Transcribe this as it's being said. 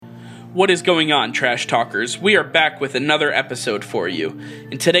What is going on, Trash Talkers? We are back with another episode for you.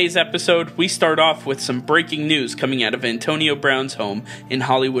 In today's episode, we start off with some breaking news coming out of Antonio Brown's home in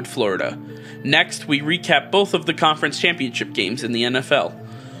Hollywood, Florida. Next, we recap both of the conference championship games in the NFL.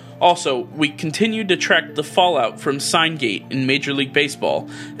 Also, we continue to track the fallout from Signgate in Major League Baseball,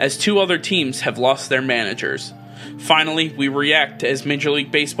 as two other teams have lost their managers. Finally, we react as Major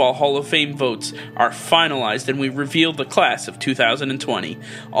League Baseball Hall of Fame votes are finalized and we reveal the class of 2020.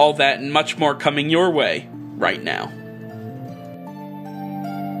 All that and much more coming your way right now.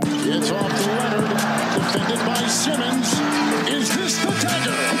 It's off to Leonard, defended by Simmons. Is this the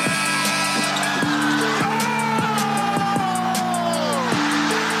dagger?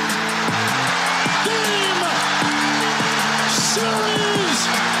 Game! Series!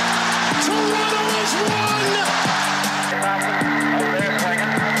 Toronto has won!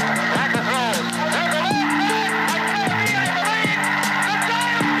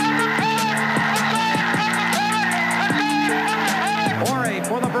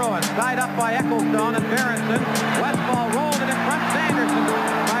 Tied up by Ecclestone and Berenson. Westfall rolled it in front. Sanderson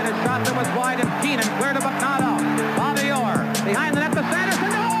tried a shot that was wide and Keenan cleared it but not out. Bobby Orr behind the net to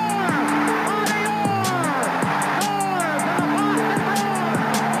Sanderson. Orr! Bobby Orr! Scores in the Boston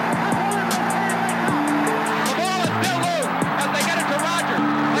Bruins! The ball is still loose as they get it to Rogers.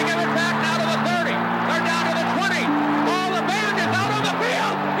 They give it back now to the 30. They're down to the 20. Ball, the band is out on the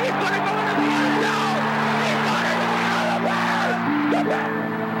field. He's going to go into the end zone. He's going to go into the Bears. The Bears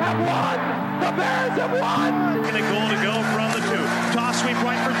have won! The Bears have won! And a goal to go from the two. Toss sweep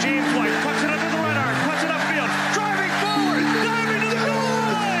right for James White. Cuts it under the right arm. Cuts it upfield. Driving forward. Diving to the goal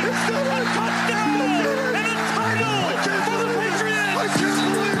line. A touchdown! And a title for the Patriots! I can't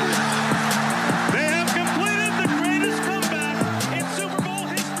believe it! They have completed the greatest comeback in Super Bowl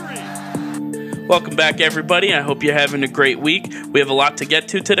history. Welcome back, everybody. I hope you're having a great week. We have a lot to get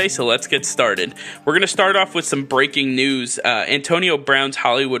to today, so let's get started. We're going to start off with some breaking news. Antonio Brown's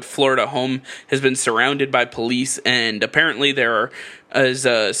Hollywood, Florida home has been surrounded by police, and apparently there is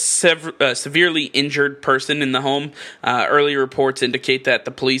a severely injured person in the home. Early reports indicate that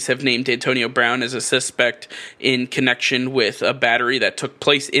the police have named Antonio Brown as a suspect in connection with a battery that took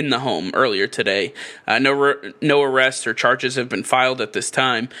place in the home earlier today. No arrests or charges have been filed at this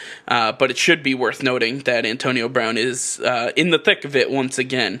time, but it should be worth noting that Antonio Brown is in the thick of it once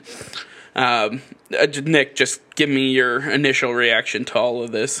again. Nick, just give me your initial reaction to all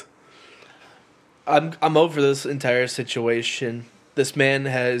of this. I'm over this entire situation. This man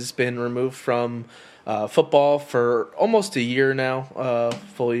has been removed from football for almost a year now,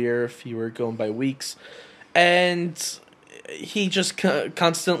 full year if you were going by weeks, and he just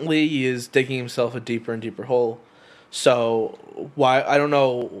constantly is digging himself a deeper and deeper hole. So why I don't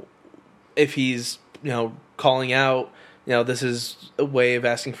know if he's calling out. This is a way of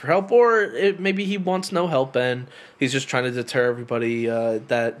asking for help, or maybe he wants no help and he's just trying to deter everybody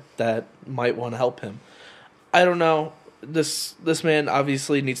that might want to help him. I don't know. This man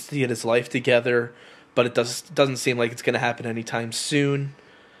obviously needs to get his life together, but it doesn't seem like it's going to happen anytime soon.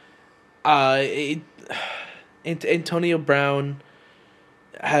 Antonio Brown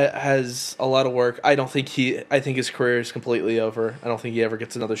has a lot of work. I think his career is completely over. I don't think he ever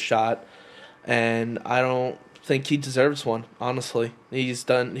gets another shot, and I don't think he deserves one, honestly. He's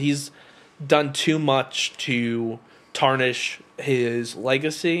done too much to tarnish his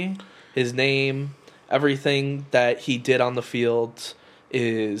legacy, his name. Everything that he did on the field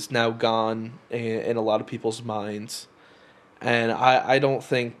is now gone in a lot of people's minds. And I don't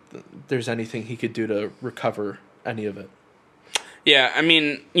think there's anything he could do to recover any of it. Yeah, I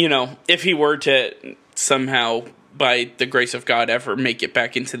mean, if he were to somehow, by the grace of God, ever make it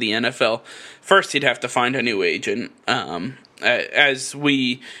back into the NFL, first he'd have to find a new agent. As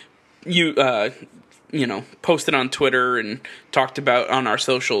we posted on Twitter and talked about on our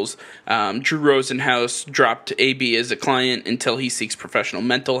socials, Drew Rosenhaus dropped AB as a client until he seeks professional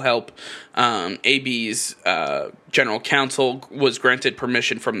mental help. AB's general counsel was granted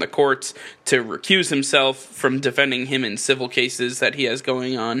permission from the courts to recuse himself from defending him in civil cases that he has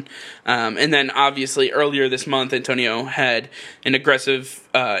going on. And then, obviously, earlier this month, Antonio had an aggressive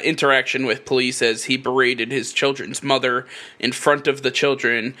interaction with police as he berated his children's mother in front of the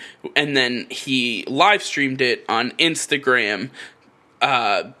children, and then he live streamed it on Instagram.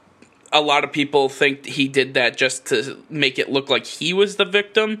 A lot of people think he did that just to make it look like he was the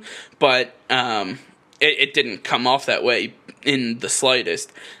victim, but it didn't come off that way in the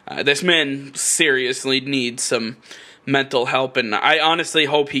slightest. This man seriously needs some mental help, and I honestly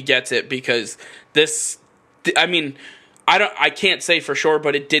hope he gets it, because I can't say for sure,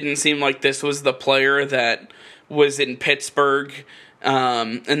 but it didn't seem like this was the player that was in Pittsburgh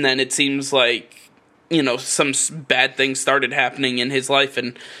And then it seems like, some bad things started happening in his life,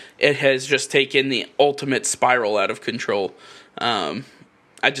 and it has just taken the ultimate spiral out of control. I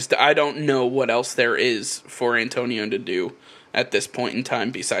don't know what else there is for Antonio to do at this point in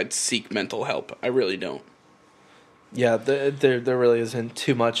time besides seek mental help. I really don't. Yeah, there really isn't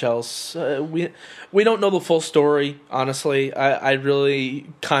too much else. We don't know the full story, honestly. I really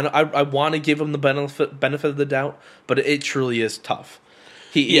I want to give him the benefit of the doubt, but it truly is tough.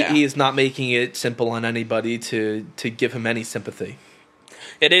 He is not making it simple on anybody to give him any sympathy.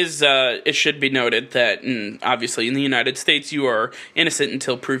 It is. It should be noted that, obviously, in the United States, you are innocent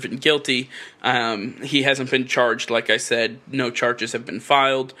until proven guilty. He hasn't been charged, like I said. No charges have been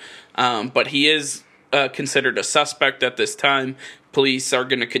filed, but he is considered a suspect at this time. Police are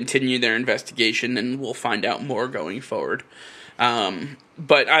going to continue their investigation, and we'll find out more going forward.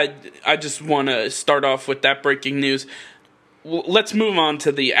 But I just want to start off with that breaking news. Well, let's move on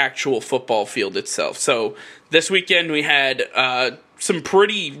to the actual football field itself. So this weekend we had some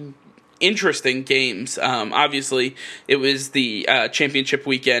pretty interesting games. Obviously, it was the championship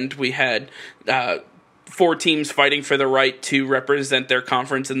weekend. We had 4 teams fighting for the right to represent their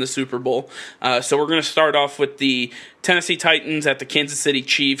conference in the Super Bowl. So we're going to start off with the Tennessee Titans at the Kansas City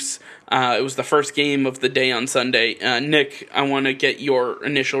Chiefs. It was the first game of the day on Sunday. Nick, I want to get your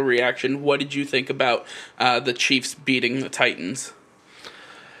initial reaction. What did you think about the Chiefs beating the Titans?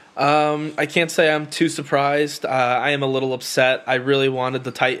 I can't say I'm too surprised. I am a little upset. I really wanted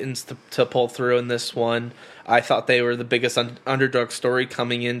the Titans to pull through in this one. I thought they were the biggest underdog story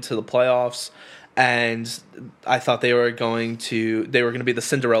coming into the playoffs. And I thought they were going to be the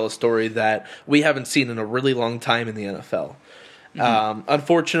Cinderella story that we haven't seen in a really long time in the NFL. Mm-hmm.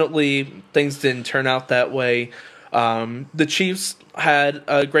 Unfortunately, things didn't turn out that way. The Chiefs had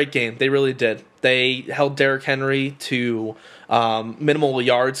a great game. They really did. They held Derrick Henry to minimal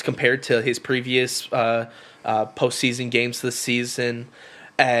yards compared to his previous postseason games this season,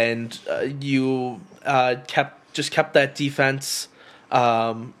 and you kept that defense.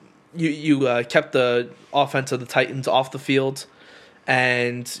 You kept the offense of the Titans off the field,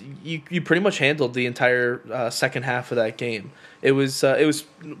 and you pretty much handled the entire second half of that game. It was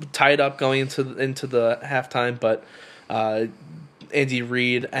tied up going into the halftime, but Andy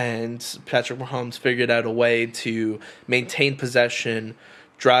Reid and Patrick Mahomes figured out a way to maintain possession,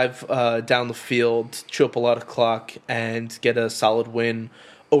 drive down the field, chew up a lot of clock, and get a solid win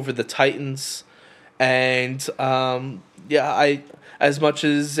over the Titans. And as much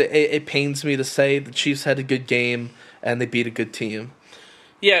as it pains me to say, the Chiefs had a good game and they beat a good team.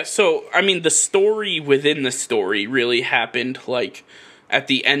 Yeah, so, I mean, the story within the story really happened, like, at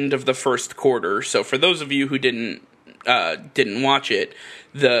the end of the first quarter. So for those of you who didn't watch it,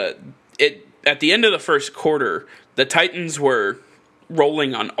 at the end of the first quarter, the Titans were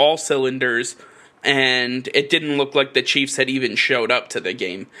rolling on all cylinders, and it didn't look like the Chiefs had even showed up to the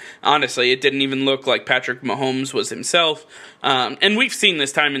game. Honestly, it didn't even look like Patrick Mahomes was himself. And we've seen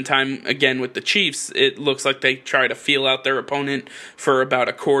this time and time again with the Chiefs. It looks like they try to feel out their opponent for about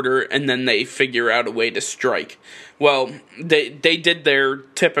a quarter, and then they figure out a way to strike. Well, they did their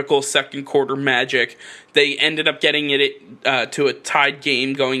typical second quarter magic. They ended up getting it to a tied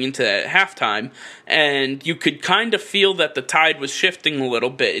game going into halftime, and you could kind of feel that the tide was shifting a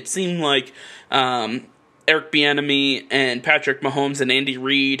little bit. It seemed like Eric Bieniemy and Patrick Mahomes and Andy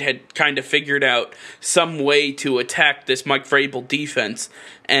Reid had kind of figured out some way to attack this Mike Vrabel defense,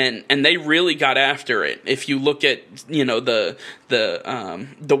 and they really got after it. If you look at the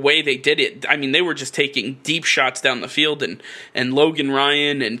way they did it, I mean, they were just taking deep shots down the field, and Logan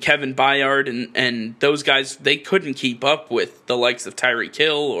Ryan and Kevin Byard and those guys, they couldn't keep up with the likes of Tyreek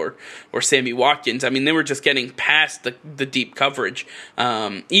Hill or Sammy Watkins. I mean, they were just getting past the deep coverage.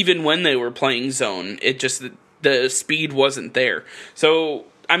 Even when they were playing zone, the speed wasn't there. So,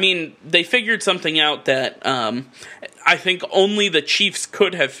 I mean, they figured something out that I think only the Chiefs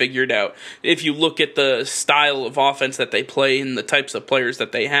could have figured out. If you look at the style of offense that they play and the types of players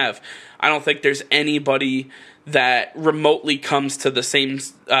that they have, I don't think there's anybody that remotely comes to the same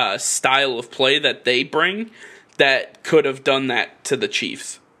style of play that they bring that could have done that to the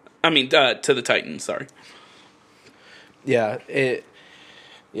Chiefs. I mean, to the Titans, sorry. Yeah,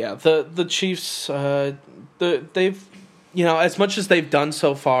 the Chiefs, they've, as much as they've done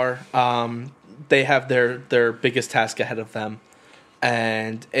so far, they have their biggest task ahead of them.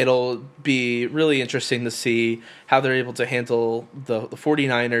 And it'll be really interesting to see how they're able to handle the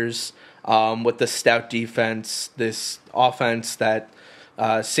 49ers with this stout defense, this offense that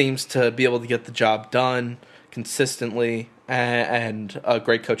seems to be able to get the job done consistently, and a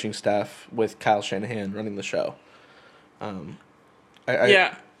great coaching staff with Kyle Shanahan running the show.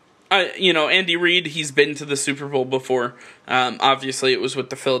 Andy Reid, he's been to the Super Bowl before. Obviously, it was with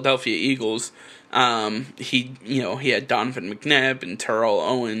the Philadelphia Eagles. He had Donovan McNabb and Terrell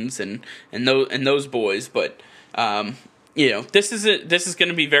Owens and those boys. But this is going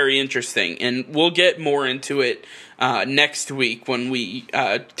to be very interesting, and we'll get more into it next week when we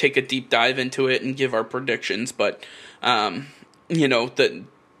take a deep dive into it and give our predictions. But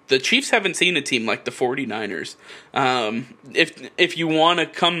the Chiefs haven't seen a team like the 49ers. If you want to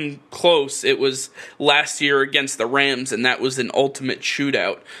come close, it was last year against the Rams, and that was an ultimate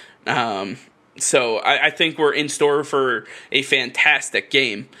shootout. So I think we're in store for a fantastic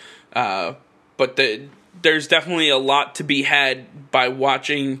game. But there's definitely a lot to be had by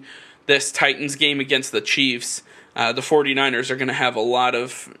watching this Titans game against the Chiefs. The 49ers are going to have a lot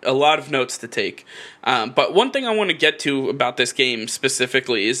of notes to take. But one thing I want to get to about this game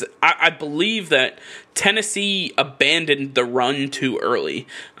specifically is I believe that Tennessee abandoned the run too early.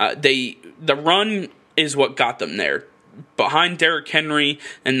 The run is what got them there. Behind Derrick Henry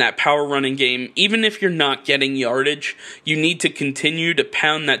and that power running game, even if you're not getting yardage, you need to continue to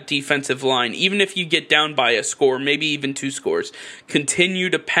pound that defensive line. Even if you get down by a score, maybe even 2 scores, continue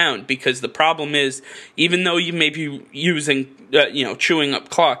to pound, because the problem is, even though you may be using, chewing up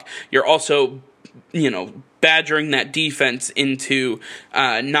clock, you're also, badgering that defense into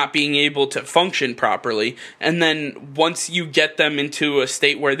not being able to function properly. And then once you get them into a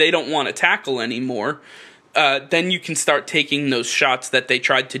state where they don't want to tackle anymore, then you can start taking those shots that they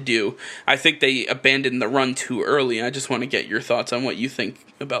tried to do. I think they abandoned the run too early. I just want to get your thoughts on what you think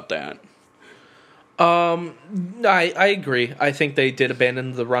about that. I agree. I think they did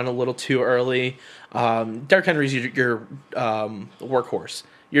abandon the run a little too early. Derrick Henry's your workhorse.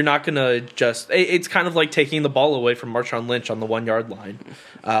 You're not going to just... It's kind of like taking the ball away from Marshawn Lynch on the 1-yard line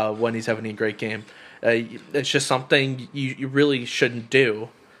when he's having a great game. It's just something you really shouldn't do.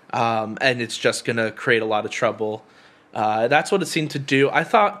 And it's just going to create a lot of trouble. That's what it seemed to do. I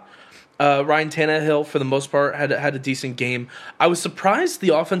thought Ryan Tannehill, for the most part, had a decent game. I was surprised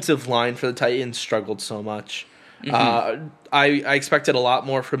the offensive line for the Titans struggled so much. Mm-hmm. I expected a lot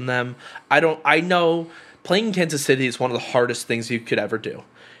more from them. I know playing in Kansas City is one of the hardest things you could ever do.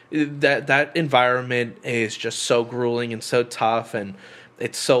 That environment is just so grueling and so tough, and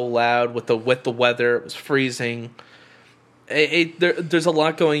it's so loud with the weather. It was freezing. There's a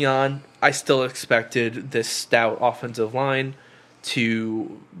lot going on. I still expected this stout offensive line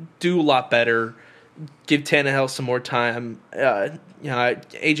to do a lot better, give Tannehill some more time.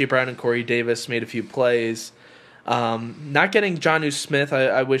 A.J. Brown and Corey Davis made a few plays. Not getting Jonnu Smith,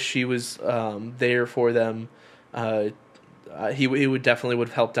 I wish he was there for them. He would definitely would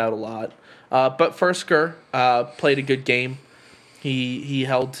have helped out a lot. But Fursker played a good game. He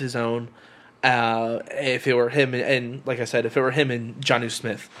held his own. If it were him and like I said, if it were him and Jonnu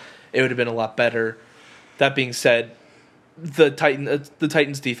Smith, it would have been a lot better. That being said, the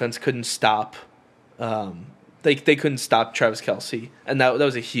Titans defense couldn't stop. They couldn't stop Travis Kelce, and that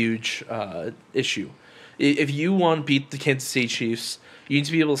was a huge issue. If you want to beat the Kansas City Chiefs, you need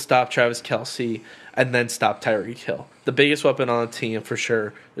to be able to stop Travis Kelce and then stop Tyreek Hill. The biggest weapon on the team for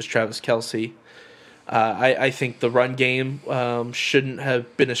sure is Travis Kelce. I think the run game shouldn't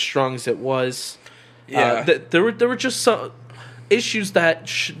have been as strong as it was. Yeah, there were just some issues that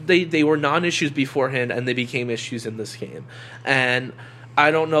they were non-issues beforehand, and they became issues in this game. And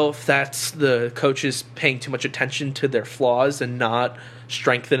I don't know if that's the coaches paying too much attention to their flaws and not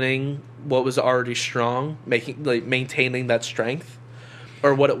strengthening what was already strong, maintaining that strength,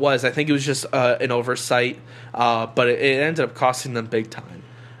 or what it was. I think it was just an oversight, but it ended up costing them big time.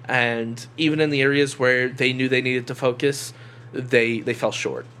 And even in the areas where they knew they needed to focus, they fell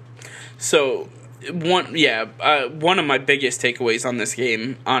short. So one of my biggest takeaways on this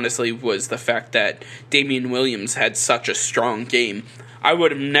game, honestly, was the fact that Damian Williams had such a strong game. I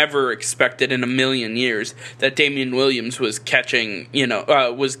would have never expected in a million years that Damian Williams was catching,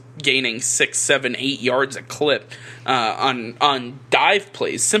 was gaining 6, 7, 8 yards a clip on dive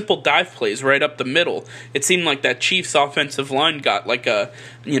plays, simple dive plays right up the middle. It seemed like that Chiefs offensive line got like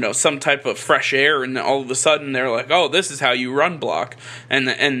some type of fresh air, and all of a sudden they're like, oh, this is how you run block. And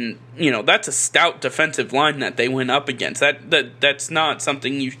that's a stout defensive line that they went up against. That's not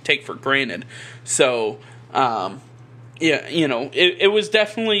something you take for granted. So, yeah, it was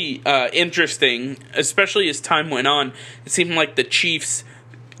definitely interesting, especially as time went on. It seemed like the Chiefs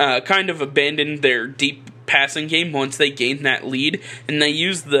kind of abandoned their deep passing game once they gained that lead, and they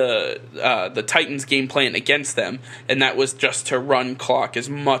used the Titans game plan against them, and that was just to run clock as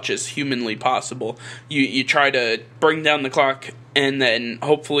much as humanly possible. You try to bring down the clock, and then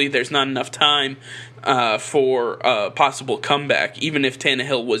hopefully there's not enough time for a possible comeback. Even if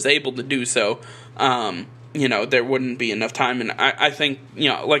Tannehill was able to do so, there wouldn't be enough time. And I think,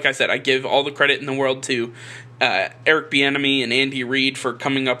 like I said, I give all the credit in the world to Eric Bieniemy and Andy Reid for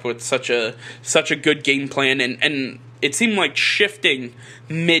coming up with such a good game plan, and it seemed like shifting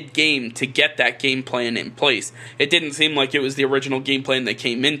mid-game to get that game plan in place. It didn't seem like it was the original game plan they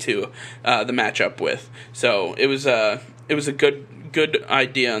came into the matchup with. So it was a good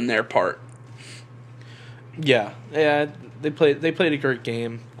idea on their part. Yeah, they played a great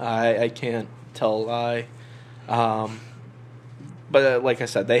game. I can't tell a lie. But like I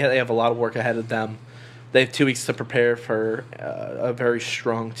said, they have a lot of work ahead of them. They have 2 weeks to prepare for a very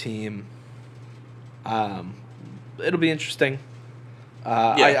strong team. It'll be interesting.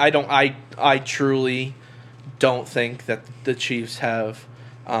 I truly don't think that the Chiefs have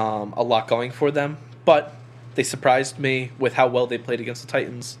a lot going for them, but they surprised me with how well they played against the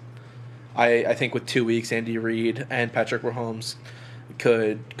Titans. I think with 2 weeks, Andy Reid and Patrick Mahomes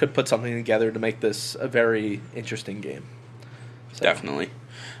could put something together to make this a very interesting game. So. Definitely.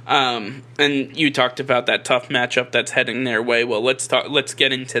 And you talked about that tough matchup that's heading their way. Well, let's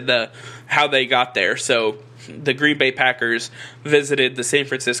get into how they got there. So the Green Bay Packers visited the San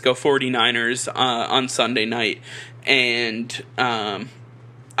Francisco 49ers on Sunday night, and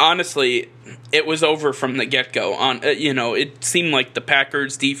honestly, it was over from the get-go. It seemed like the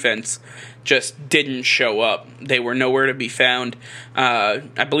Packers defense just didn't show up. They were nowhere to be found.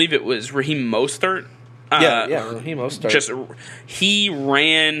 I believe it was Raheem Mostert. Raheem Mostert. He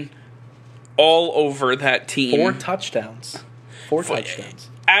ran all over that team. 4 touchdowns.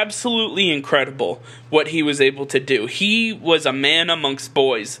 Absolutely incredible what he was able to do. He was a man amongst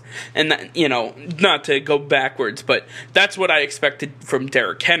boys. And, not to go backwards, but that's what I expected from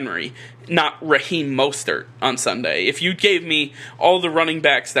Derrick Henry, not Raheem Mostert on Sunday. If you gave me all the running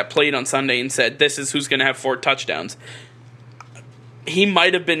backs that played on Sunday and said, this is who's going to have 4 touchdowns, he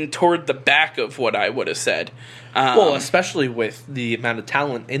might have been toward the back of what I would have said. Well, especially with the amount of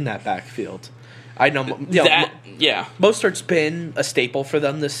talent in that backfield. I know, Mostert's been a staple for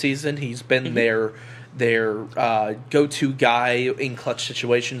them this season. He's been their go-to guy in clutch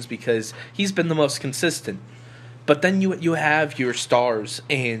situations because he's been the most consistent. But then you have your stars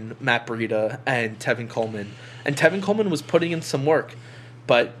in Matt Breida and Tevin Coleman. And Tevin Coleman was putting in some work,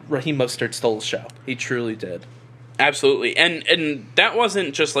 but Raheem Mostert stole the show. He truly did. Absolutely. And that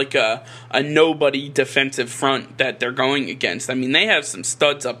wasn't just like a nobody defensive front that they're going against. I mean, they have some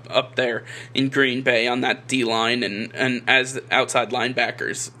studs up there in Green Bay on that D-line and as outside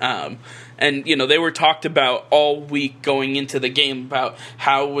linebackers. And, they were talked about all week going into the game about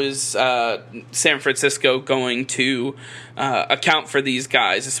how was San Francisco going to account for these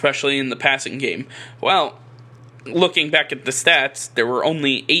guys, especially in the passing game. Well, looking back at the stats, there were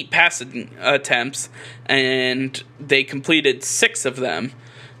only 8 passing attempts, and they completed 6 of them.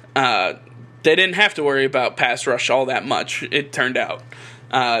 They didn't have to worry about pass rush all that much, it turned out.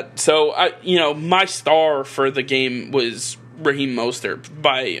 So my star for the game was Raheem Mostert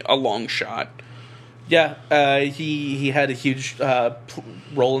by a long shot. Yeah, he had a huge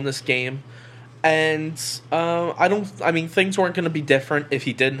role in this game. And things weren't going to be different if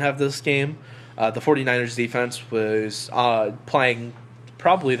he didn't have this game. The 49ers defense was playing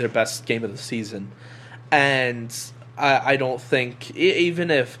probably their best game of the season. And I don't think, even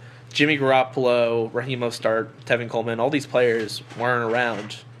if Jimmy Garoppolo, Raheem Mostert, Tevin Coleman, all these players weren't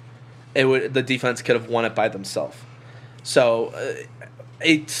around, the defense could have won it by themselves. So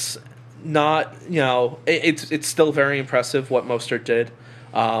it's not, it's still very impressive what Mostert did.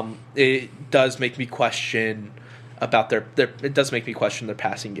 It does make me question about their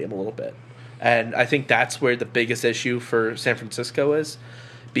passing game a little bit. And I think that's where the biggest issue for San Francisco is,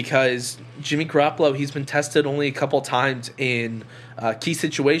 because Jimmy Garoppolo, he's been tested only a couple times in key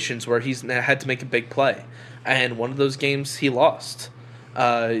situations where he's had to make a big play, and one of those games he lost.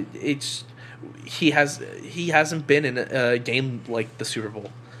 He hasn't been in a game like the Super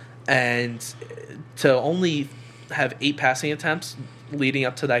Bowl, and to only have 8 passing attempts leading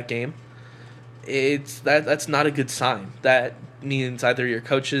up to that game, that's not a good sign. That means either your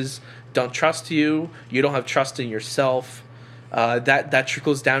coaches don't trust you, you don't have trust in yourself. That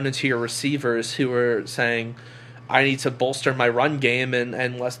trickles down into your receivers who are saying, I need to bolster my run game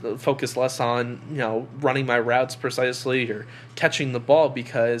and focus less on running my routes precisely or catching the ball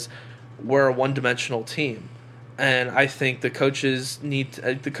because we're a one-dimensional team. And I think the coaches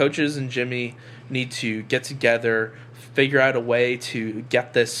and Jimmy need to get together, figure out a way to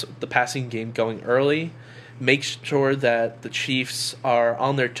get the passing game going early, make sure that the Chiefs are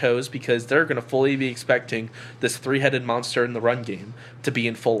on their toes because they're going to fully be expecting this three-headed monster in the run game to be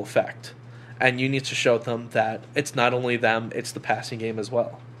in full effect. And you need to show them that it's not only them, it's the passing game as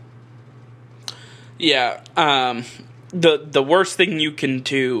well. Yeah, the worst thing you can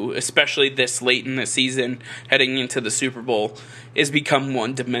do, especially this late in the season, heading into the Super Bowl, is become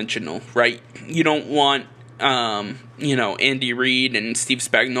one-dimensional, right? You don't want, Andy Reid and Steve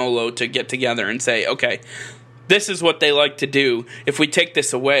Spagnuolo to get together and say, okay, this is what they like to do. If we take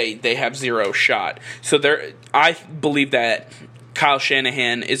this away, they have zero shot. So I believe that Kyle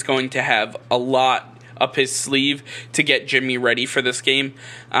Shanahan is going to have a lot up his sleeve to get Jimmy ready for this game.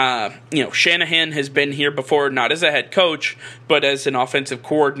 Shanahan has been here before, not as a head coach, but as an offensive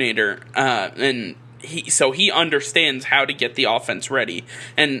coordinator, and he understands how to get the offense ready.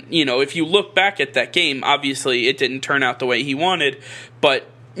 And if you look back at that game, obviously it didn't turn out the way he wanted, but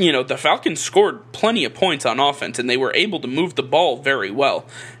the Falcons scored plenty of points on offense, and they were able to move the ball very well.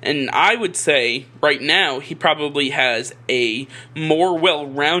 And I would say right now he probably has a more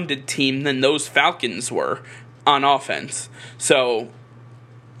well-rounded team than those Falcons were on offense. So,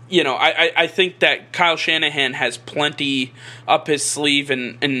 I think that Kyle Shanahan has plenty up his sleeve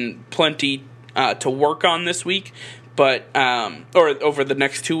and plenty to work on this week, but or over the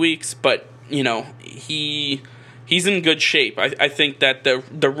next 2 weeks. But he's in good shape. I think that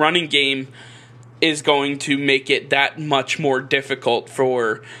the running game is going to make it that much more difficult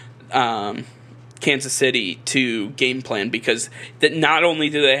for Kansas City to game plan, because that not only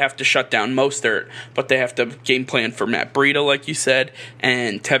do they have to shut down Mostert, but they have to game plan for Matt Breida, like you said,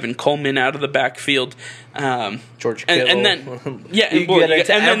 and Tevin Coleman out of the backfield. George Kittle. And then and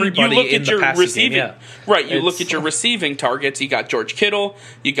then you look at your receiving game, right. You look at your receiving targets. You got George Kittle.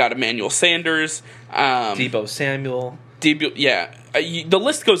 You got Emmanuel Sanders. Deebo Samuel. The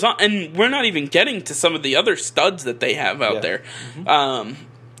list goes on, and we're not even getting to some of the other studs that they have out there. Mm-hmm.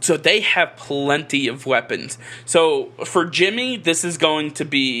 So they have plenty of weapons. So for Jimmy, this is going to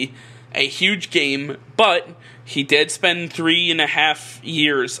be a huge game, but he did spend 3.5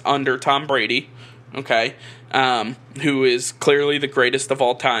 years under Tom Brady, okay, who is clearly the greatest of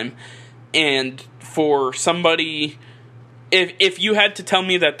all time. And for somebody, if you had to tell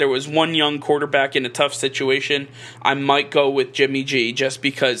me that there was one young quarterback in a tough situation, I might go with Jimmy G, just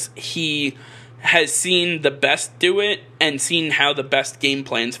because he has seen the best do it and seen how the best game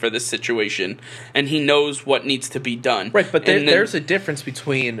plans for this situation, and he knows what needs to be done. Right, but there's a difference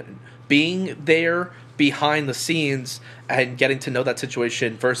between being there behind the scenes and getting to know that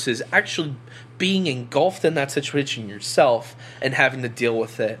situation versus actually being engulfed in that situation yourself and having to deal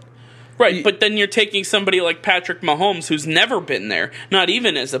with it. Right, but then you're taking somebody like Patrick Mahomes, who's never been there, not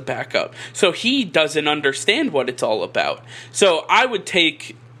even as a backup. So he doesn't understand what it's all about. So I would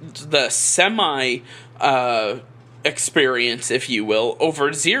take the semi experience, if you will,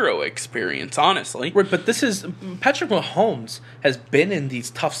 over zero experience, honestly. Right, but Patrick Mahomes has been in these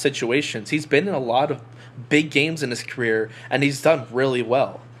tough situations. He's been in a lot of big games in his career, and he's done really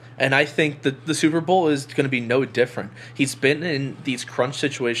well. And I think that the Super Bowl is going to be no different. He's been in these crunch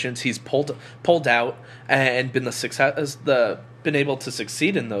situations. He's pulled out and been been able to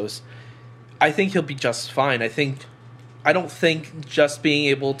succeed in those. I think he'll be just fine. I don't think just being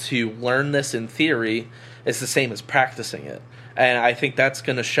able to learn this in theory is the same as practicing it. And I think that's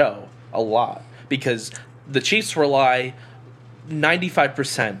going to show a lot, because the Chiefs rely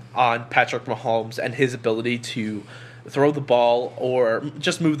 95% on Patrick Mahomes and his ability to throw the ball or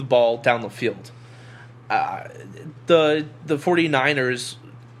just move the ball down the field. The 49ers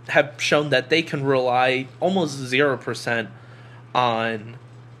have shown that they can rely almost 0% on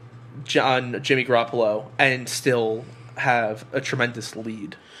Jimmy Garoppolo and still have a tremendous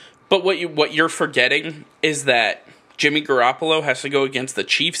lead. But what you're forgetting is that Jimmy Garoppolo has to go against the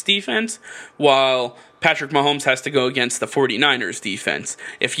Chiefs defense, while Patrick Mahomes has to go against the 49ers defense.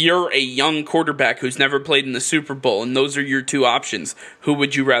 If you're a young quarterback who's never played in the Super Bowl and those are your two options, who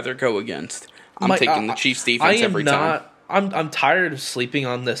would you rather go against? I'm taking the Chiefs defense every time. I'm tired of sleeping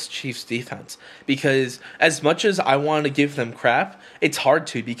on this Chiefs defense, because as much as I want to give them crap, it's hard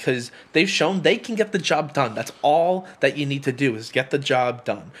to, because they've shown they can get the job done. That's all that you need to do, is get the job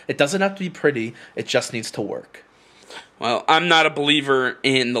done. It doesn't have to be pretty. It just needs to work. Well, I'm not a believer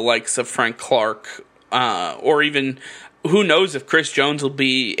in the likes of Frank Clark, or even, who knows if Chris Jones will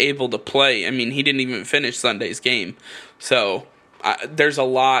be able to play. I mean, he didn't even finish Sunday's game. So there's a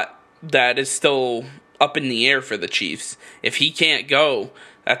lot that is still up in the air for the Chiefs. If he can't go,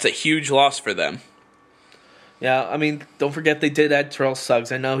 that's a huge loss for them. Yeah, I mean, don't forget they did add Terrell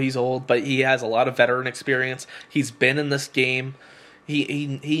Suggs. I know he's old, but he has a lot of veteran experience. He's been in this game.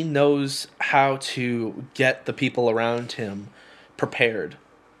 He knows how to get the people around him prepared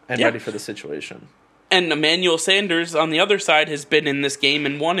and ready for the situation. And Emmanuel Sanders, on the other side, has been in this game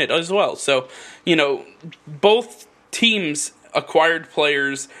and won it as well. So, both teams acquired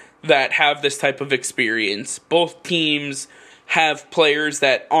players that have this type of experience. Both teams have players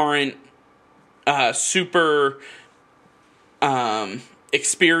that aren't super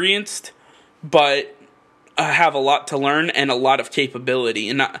experienced, but have a lot to learn and a lot of capability.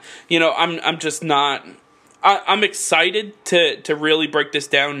 And I'm just not. I'm excited to really break this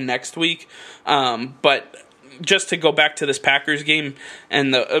down next week, but just to go back to this Packers game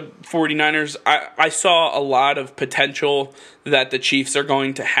and the 49ers, I saw a lot of potential that the Chiefs are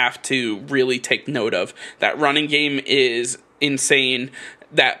going to have to really take note of. That running game is insane.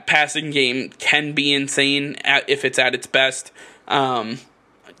 That passing game can be insane if it's at its best.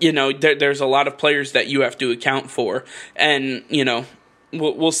 There's a lot of players that you have to account for. And,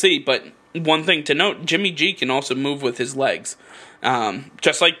 we'll see. But one thing to note, Jimmy G can also move with his legs.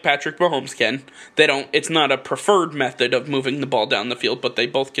 Just like Patrick Mahomes can. It's not a preferred method of moving the ball down the field, but they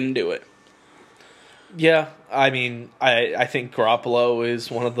both can do it. Yeah, I mean, I think Garoppolo is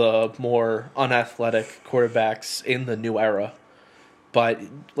one of the more unathletic quarterbacks in the new era. But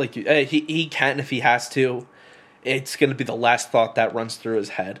he can if he has to. It's going to be the last thought that runs through his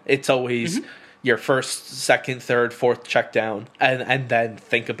head. It's always your first, second, third, fourth check down, and then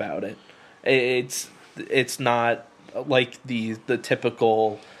think about it. It's not like the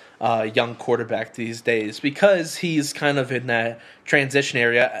typical young quarterback these days, because he's kind of in that transition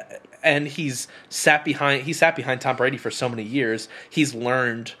area, and he sat behind Tom Brady for so many years. He's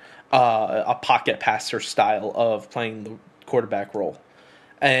learned a pocket passer style of playing the quarterback role,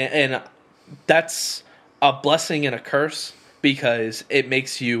 and that's a blessing and a curse, because it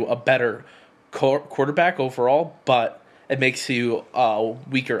makes you a better quarterback overall, but it makes you a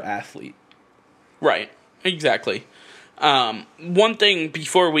weaker athlete. Right, exactly. One thing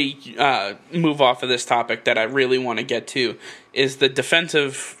before we move off of this topic that I really want to get to is the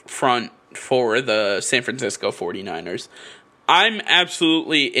defensive front for the San Francisco 49ers. I'm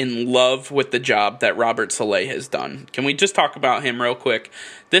absolutely in love with the job that Robert Saleh has done. Can we just talk about him real quick?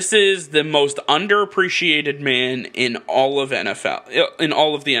 This is the most underappreciated man in all of the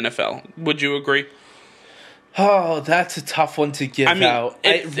NFL. Would you agree? Oh, that's a tough one to give out.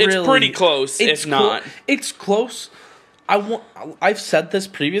 It's pretty close, if not. It's close. I've said this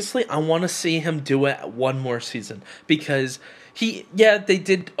previously. I want to see him do it one more season, because they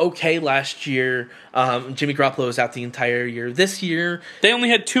did okay last year. Jimmy Garoppolo was out the entire year. This year, they only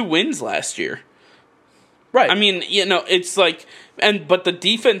had 2 wins last year. Right. I mean, it's like, but the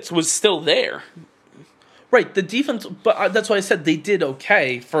defense was still there. Right. The defense, but that's why I said they did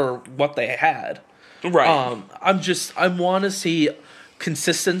okay for what they had. Right. I want to see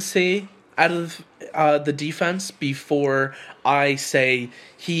consistency out of the defense before I say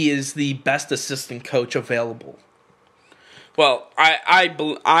he is the best assistant coach available. Well,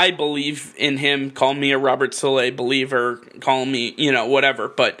 I believe in him. Call me a Robert Saleh believer. Call me, whatever.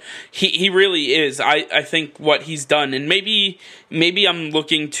 But he really is. I think what he's done, and maybe I'm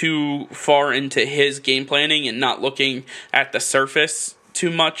looking too far into his game planning and not looking at the surface too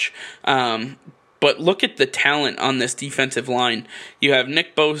much. But look at the talent on this defensive line. You have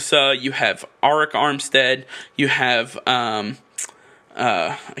Nick Bosa. You have Arik Armstead. You have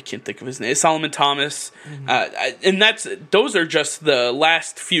I can't think of his name. Solomon Thomas. And those are just the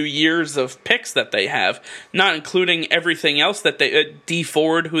last few years of picks that they have, not including everything else that they D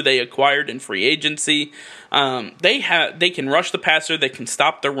Ford, who they acquired in free agency. They can rush the passer. They can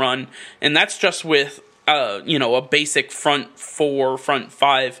stop the run, and that's just with a basic front 4, front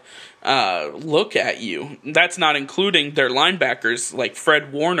 5 look at you. That's not including their linebackers like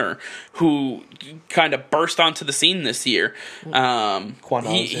Fred Warner, who kind of burst onto the scene this year. Quan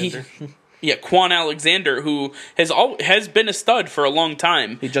Alexander. Quan Alexander, who has been a stud for a long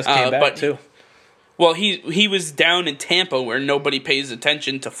time. He just came back too. Well, he was down in Tampa, where nobody pays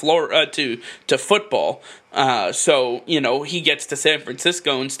attention to football. So he gets to San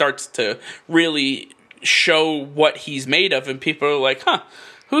Francisco and starts to really show what he's made of, and people are like, "Huh,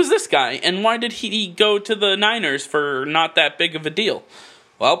 who's this guy? And why did he go to the Niners for not that big of a deal?"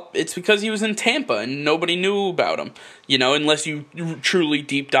 Well, it's because he was in Tampa and nobody knew about him, unless you truly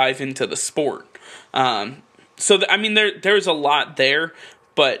deep dive into the sport. There's a lot there,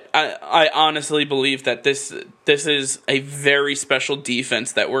 But I honestly believe that this is a very special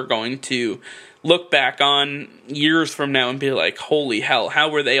defense that we're going to look back on years from now and be like, holy hell, how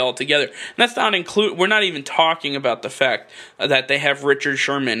were they all together? And that's not we're not even talking about the fact that they have Richard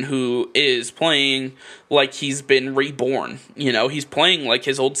Sherman, who is playing like he's been reborn. He's playing like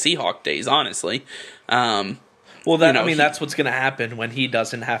his old Seahawk days, honestly. That's what's going to happen when he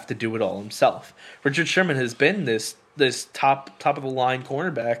doesn't have to do it all himself. Richard Sherman has been this top of the line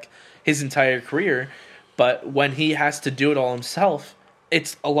cornerback his entire career, but when he has to do it all himself,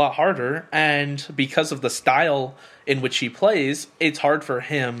 it's a lot harder, and because of the style in which he plays, it's hard for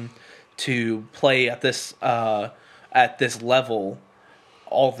him to play at this level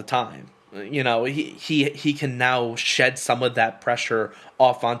all the time. He can now shed some of that pressure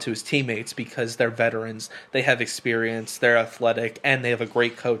off onto his teammates because they're veterans, they have experience, they're athletic, and they have a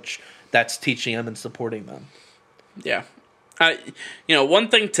great coach that's teaching them and supporting them. Yeah. One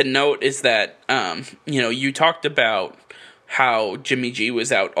thing to note is that, you talked about how Jimmy G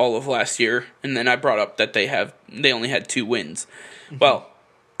was out all of last year, and then I brought up that they only had 2 wins. Mm-hmm. Well,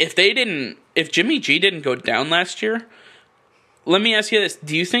 if Jimmy G didn't go down last year, let me ask you this.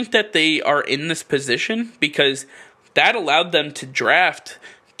 Do you think that they are in this position because that allowed them to draft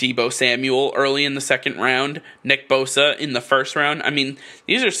Deebo Samuel early in the second round, Nick Bosa in the first round? I mean,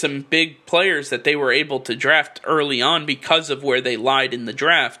 these are some big players that they were able to draft early on because of where they lied in the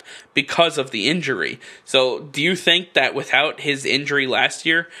draft, because of the injury. So do you think that without his injury last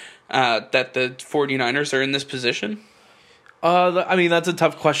year, that the 49ers are in this position? That's a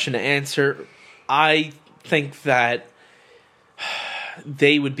tough question to answer. I think that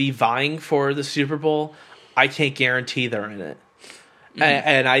they would be vying for the Super Bowl. I can't guarantee they're in it. Mm-hmm.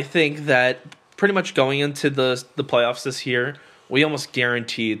 And I think that pretty much going into the playoffs this year, we almost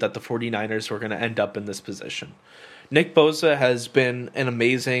guaranteed that the 49ers were going to end up in this position. Nick Bosa has been an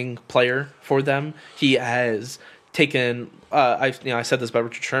amazing player for them. He has taken, I said this about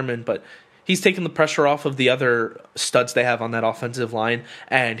Richard Sherman, but he's taken the pressure off of the other studs they have on that offensive line,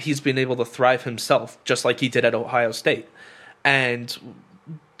 and he's been able to thrive himself, just like he did at Ohio State. And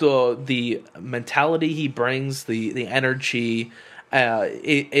the mentality he brings, the energy,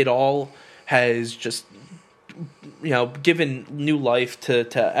 it all has just given new life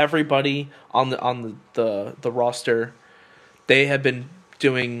to everybody on the roster. They have been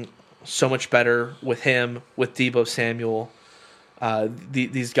doing so much better with him, with Deebo Samuel.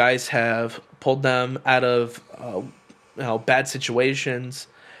 These guys have pulled them out of bad situations,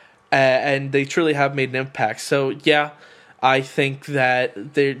 and they truly have made an impact. So yeah, I think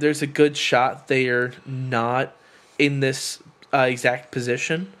that there's a good shot they are not in this exact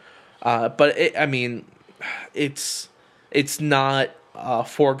position, but it's not a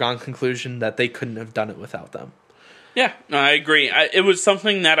foregone conclusion that they couldn't have done it without them. Yeah, no, I agree. It was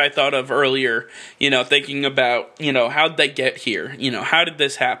something that I thought of earlier, thinking about, how'd they get here? How did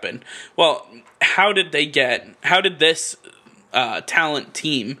this happen? Well, how did this talent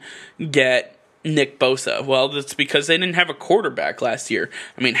team get Nick Bosa? Well, that's because they didn't have a quarterback last year.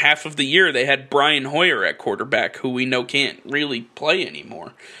 I mean, half of the year they had Brian Hoyer at quarterback, who we know can't really play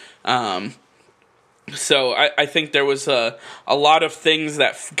anymore. So I think there was a lot of things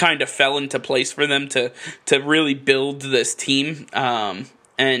that kind of fell into place for them to really build this team, and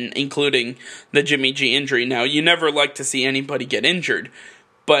including the Jimmy G injury. Now, you never like to see anybody get injured,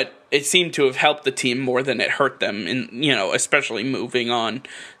 but it seemed to have helped the team more than it hurt them, especially moving on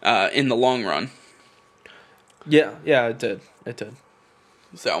in the long run. Yeah, it did. It did.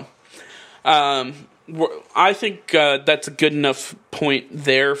 So, I think that's a good enough point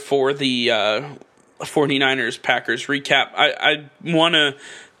there for the 49ers Packers recap. I want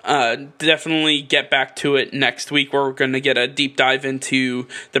to definitely get back to it next week, where we're going to get a deep dive into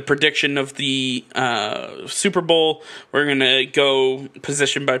the prediction of the Super Bowl. We're going to go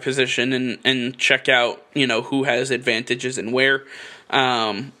position by position and check out who has advantages and where.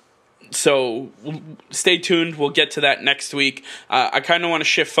 So stay tuned. We'll get to that next week. I kind of want to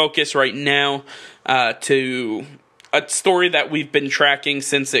shift focus right now to a story that we've been tracking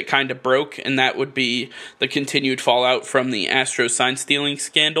since it kind of broke, and that would be the continued fallout from the Astros sign stealing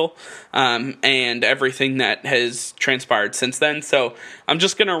scandal, and everything that has transpired since then. So I'm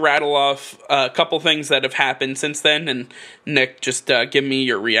just going to rattle off a couple things that have happened since then, and Nick, just give me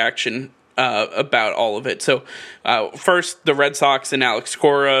your reaction about all of it. So first, the Red Sox and Alex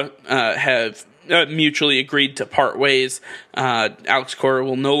Cora have mutually agreed to part ways. Alex Cora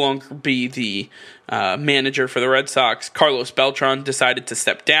will no longer be the manager for the Red Sox. Carlos Beltran decided to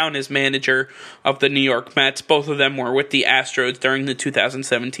step down as manager of the New York Mets. Both of them were with the Astros during the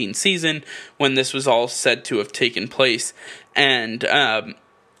 2017 season when this was all said to have taken place. And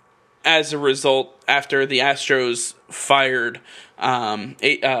as a result, after the Astros fired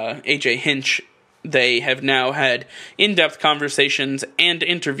AJ Hinch, they have now had in-depth conversations and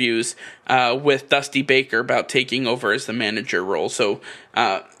interviews with Dusty Baker about taking over as the manager role. So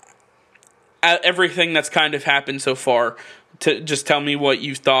everything that's kind of happened so far, to just tell me what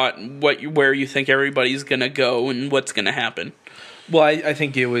you thought, where you think everybody's going to go and what's going to happen. Well, I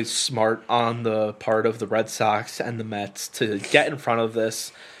think it was smart on the part of the Red Sox and the Mets to get in front of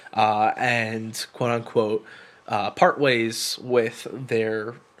this and, quote-unquote, part ways with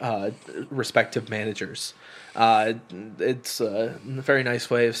their respective managers. It's a very nice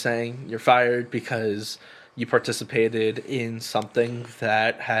way of saying you're fired because you participated in something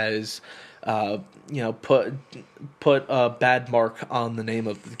that has put a bad mark on the name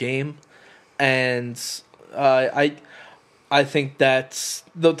of the game. And I think that's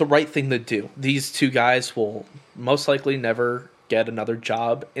the right thing to do. These two guys will most likely never get another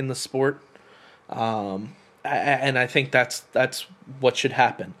job in the sport. And I think that's what should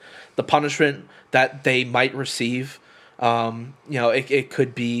happen. The punishment that they might receive, it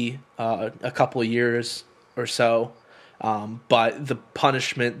could be a couple of years or so. But the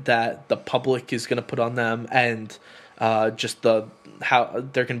punishment that the public is going to put on them and just how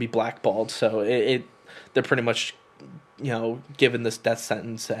they're going to be blackballed. So they're pretty much given this death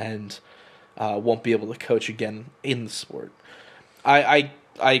sentence and won't be able to coach again in the sport. I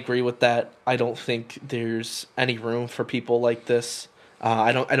agree with that. I don't think there's any room for people like this.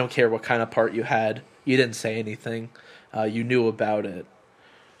 I don't care what kind of part you had. You didn't say anything. You knew about it.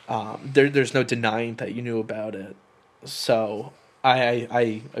 There's no denying that you knew about it. So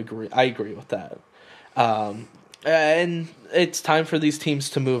I agree. I agree with that. And it's time for these teams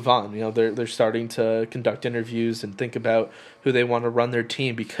to move on. They're starting to conduct interviews and think about who they want to run their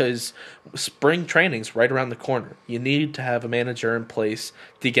team because spring training's right around the corner. You need to have a manager in place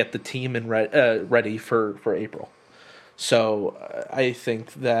to get the team ready for April. So I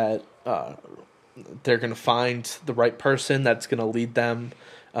think that they're going to find the right person that's going to lead them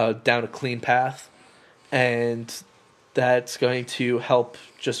down a clean path, and that's going to help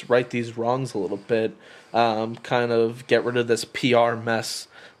just right these wrongs a little bit. Kind of get rid of this PR mess,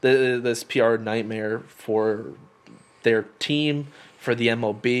 this PR nightmare for their team, for the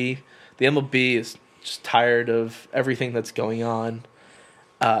MLB. The MLB is just tired of everything that's going on,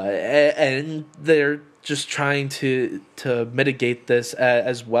 and they're just trying to mitigate this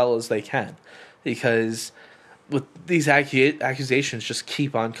as well as they can, because with these accusations just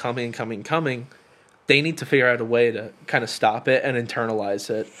keep on coming, they need to figure out a way to kind of stop it and internalize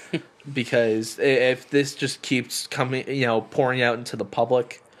it. Because if this just keeps coming, pouring out into the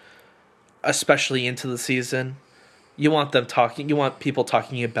public, especially into the season, you want people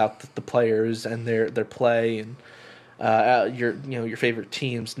talking about the players and their play and your favorite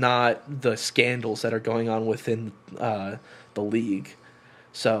teams, not the scandals that are going on within the league.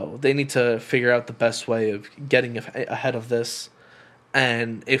 So they need to figure out the best way of getting ahead of this,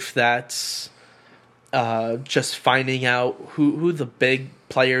 and if that's just finding out who the big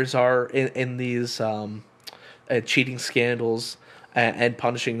players are in these cheating scandals and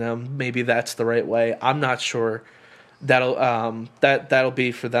punishing them, maybe that's the right way. I'm not sure. That'll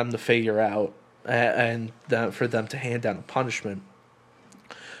be for them to figure out and for them to hand down a punishment.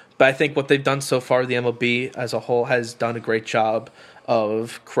 But I think what they've done so far, the MLB as a whole has done a great job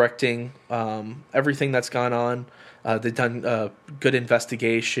of correcting everything that's gone on. They've done a good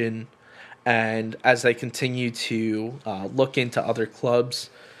investigation. And as they continue to look into other clubs,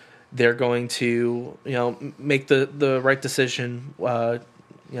 they're going to, make the right decision,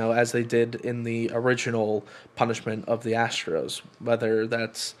 as they did in the original punishment of the Astros, whether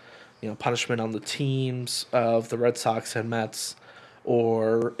that's, punishment on the teams of the Red Sox and Mets,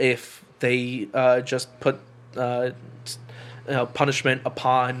 or if they just put, punishment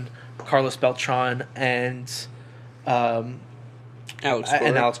upon Carlos Beltran and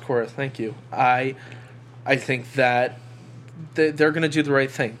Alex Cora. Thank you. I think that they're going to do the right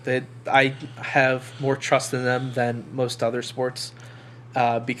thing. I have more trust in them than most other sports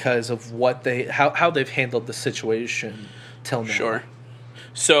because of how they've handled the situation till now. Sure.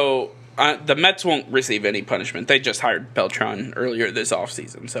 So the Mets won't receive any punishment. They just hired Beltran earlier this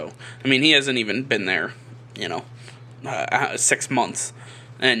offseason. So, he hasn't even been there, 6 months.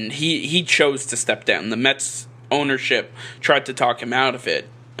 And he chose to step down. The Mets ownership tried to talk him out of it,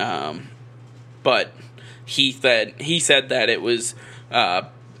 but he said that it was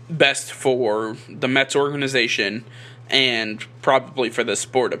best for the Mets organization and probably for the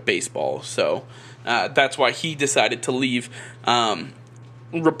sport of baseball. So that's why he decided to leave.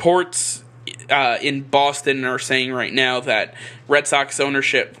 Reports in Boston are saying right now that Red Sox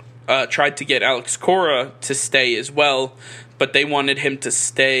ownership tried to get Alex Cora to stay as well, but they wanted him to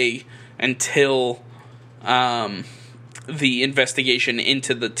stay until the investigation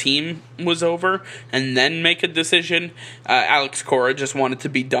into the team was over and then make a decision. Alex Cora just wanted to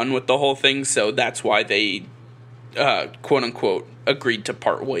be done with the whole thing, so that's why they quote-unquote agreed to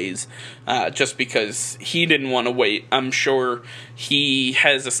part ways, just because he didn't want to wait. I'm sure he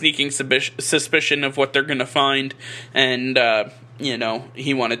has a sneaking suspicion of what they're going to find, and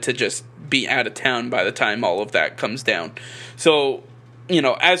he wanted to just be out of town by the time all of that comes down. So,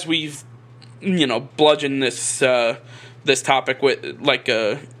 as we've bludgeoned this topic with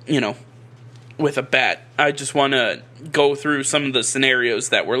with a bat, I just want to go through some of the scenarios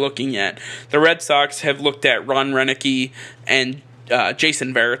that we're looking at. The Red Sox have looked at Ron Renicky and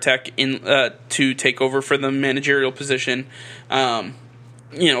Jason Varitek to take over for the managerial position.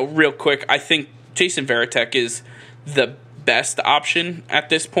 Real quick, I think Jason Varitek is the best option at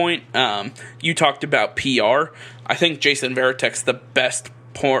this point. You talked about PR. I think Jason Varitek's the best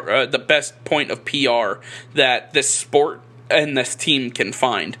point of PR that this sport and this team can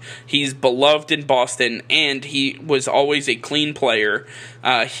find. He's beloved in Boston, and he was always a clean player.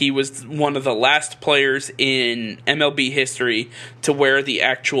 He was one of the last players in MLB history to wear the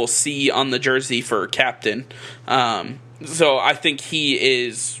actual C on the jersey for captain. So I think he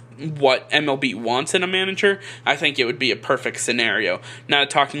is what MLB wants in a manager. I think it would be a perfect scenario. Now,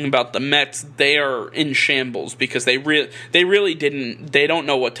 talking about the Mets, they are in shambles because they don't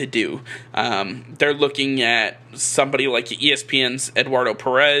know what to do. They're looking at somebody like ESPN's Eduardo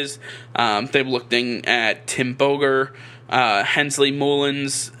Perez. They're looking at Tim Boger. Hensley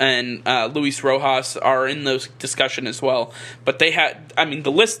Mullins and Luis Rojas are in those discussion as well. But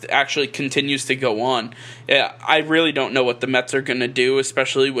the list actually continues to go on. I really don't know what the Mets are going to do,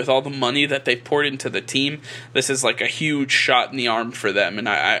 especially with all the money that they've poured into the team. This is like a huge shot in the arm for them, and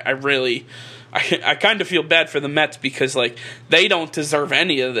I kind of feel bad for the Mets because they don't deserve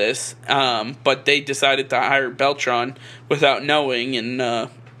any of this, but they decided to hire Beltran without knowing, and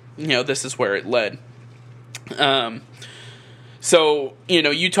this is where it led. So,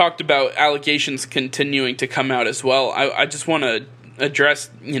 you talked about allegations continuing to come out as well. I just want to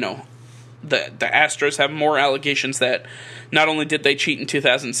address, the Astros have more allegations that not only did they cheat in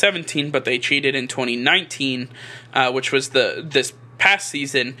 2017, but they cheated in 2019, which was this past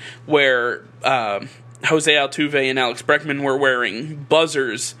season where Jose Altuve and Alex Bregman were wearing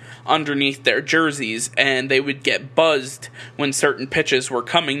buzzers underneath their jerseys, and they would get buzzed when certain pitches were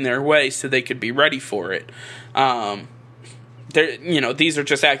coming their way so they could be ready for it. These are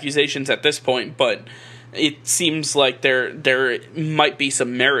just accusations at this point, but it seems like there might be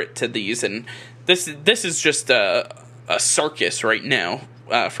some merit to these, and this is just a circus right now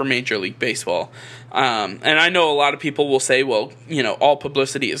for Major League Baseball. And I know a lot of people will say, well, all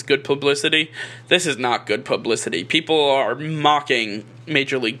publicity is good publicity. This is not good publicity. People are mocking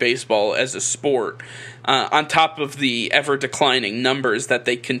Major League Baseball as a sport, on top of the ever-declining numbers that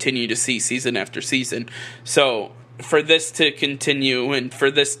they continue to see season after season. So for this to continue and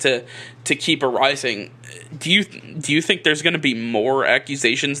for this to keep arising, do you think there's going to be more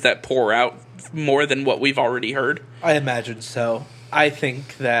accusations that pour out more than what we've already heard? I imagine so. I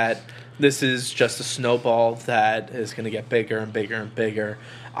think that this is just a snowball that is going to get bigger and bigger and bigger.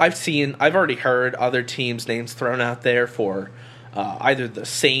 I've already heard other teams' names thrown out there for either the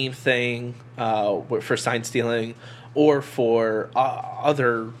same thing for sign stealing or for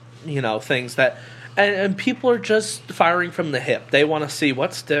other things that. And people are just firing from the hip. They want to see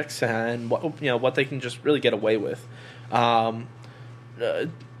what sticks and what they can just really get away with. I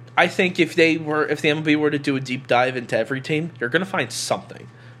think if the MLB were to do a deep dive into every team, you're going to find something.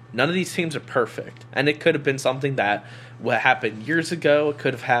 None of these teams are perfect, and it could have been something that happened years ago. It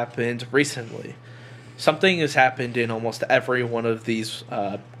could have happened recently. Something has happened in almost every one of these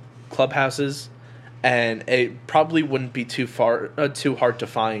clubhouses, and it probably wouldn't be too hard to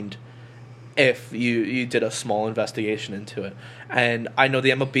find if you did a small investigation into it. And I know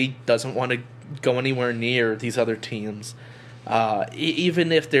the MLB doesn't want to go anywhere near these other teams.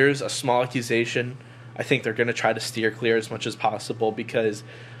 Even if there's a small accusation, I think they're going to try to steer clear as much as possible because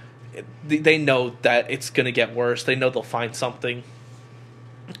they know that it's going to get worse. They know they'll find something.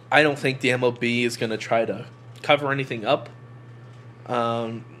 I don't think the MLB is going to try to cover anything up.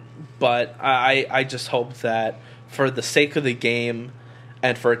 But I just hope that for the sake of the game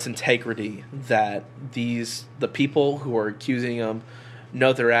and for its integrity, that the people who are accusing them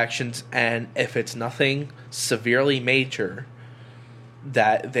know their actions, and if it's nothing severely major,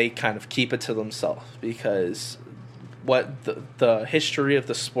 that they kind of keep it to themselves, because what the history of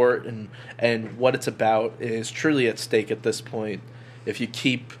the sport and what it's about is truly at stake at this point. If you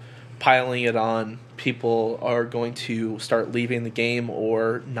keep piling it on, people are going to start leaving the game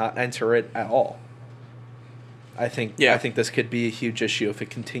or not enter it at all. I think this could be a huge issue if it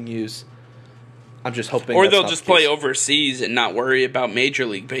continues. I'm just hoping. Or that's they'll not just the case. play overseas and not worry about Major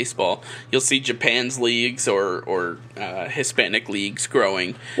League Baseball. You'll see Japan's leagues or Hispanic leagues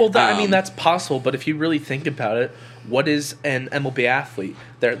growing. Well, that's possible. But if you really think about it, what is an MLB athlete?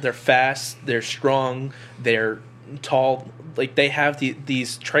 They're fast, they're strong, they're tall. Like they have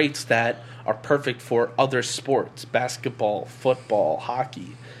these traits that are perfect for other sports: basketball, football,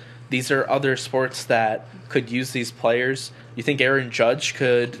 hockey. These are other sports that could use these players. You think Aaron Judge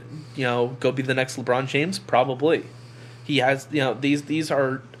could, go be the next LeBron James? Probably. He has, these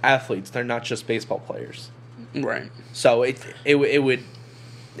are athletes. They're not just baseball players. Right. So it would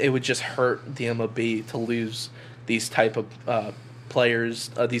just hurt the MLB to lose these type of players,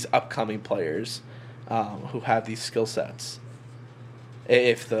 these upcoming players who have these skill sets.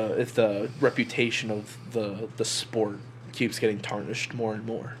 If the reputation of the sport keeps getting tarnished more and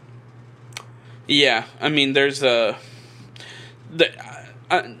more. Yeah, I mean, there's when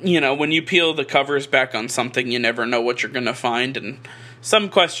you peel the covers back on something, you never know what you're going to find, and some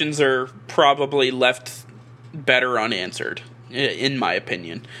questions are probably left better unanswered, in my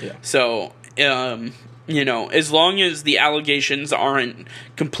opinion. Yeah. So, as long as the allegations aren't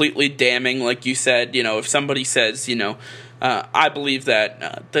completely damning, like you said, if somebody says, I believe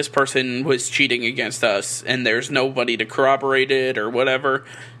that this person was cheating against us, and there's nobody to corroborate it or whatever,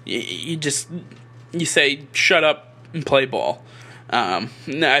 you say shut up and play ball.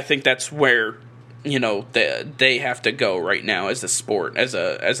 I think that's where they have to go right now as a sport, as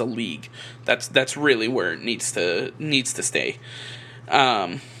a league. That's really where it needs to stay.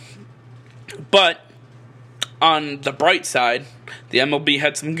 But on the bright side, the MLB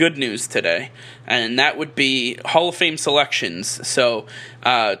had some good news today, and that would be Hall of Fame selections. So,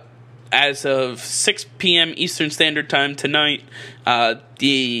 as of 6 p.m. Eastern Standard Time tonight,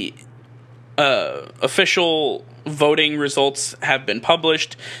 the official voting results have been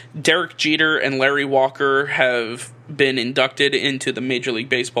published. Derek Jeter and Larry Walker have been inducted into the Major League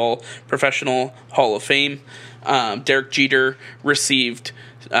Baseball Professional Hall of Fame. Derek Jeter received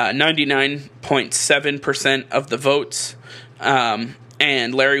 99.7% of the votes,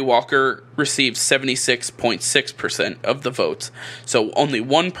 and Larry Walker received 76.6% of the votes. So only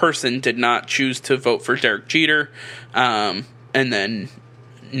one person did not choose to vote for Derek Jeter, and then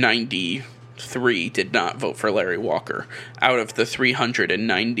 93 did not vote for Larry Walker out of the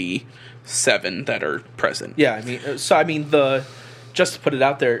 397 that are present. Yeah, just to put it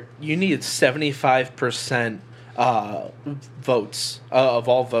out there, you need 75% votes of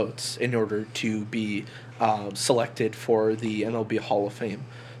all votes in order to be selected for the MLB Hall of Fame.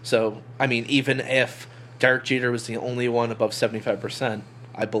 So, even if Derek Jeter was the only one above 75%,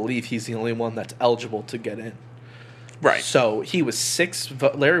 I believe he's the only one that's eligible to get in. Right. So he was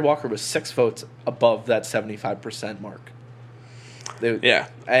Larry Walker was 6 votes above that 75% mark. Yeah.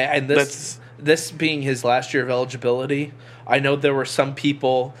 And this being his last year of eligibility, I know there were some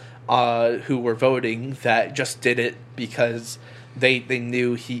people who were voting that just did it because they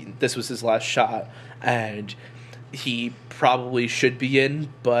knew this was his last shot, and he probably should be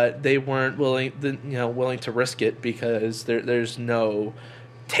in, but they weren't willing to risk it because there's no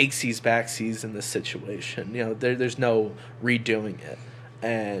takesies backsies in this situation. There's no redoing it,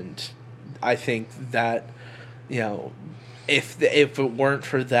 and I think that if it weren't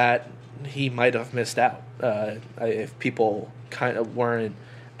for that, he might have missed out. If people kind of weren't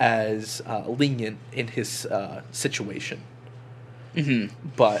as lenient in his situation. Mm-hmm.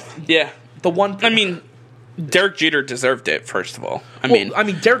 But yeah, Derek Jeter deserved it. First of all,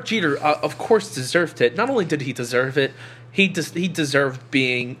 Derek Jeter, of course, deserved it. Not only did he deserve it, he deserved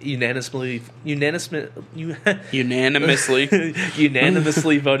being unanimously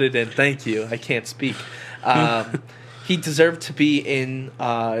voted in. Thank you. I can't speak. He deserved to be in.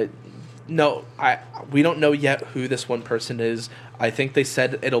 We don't know yet who this one person is. I think they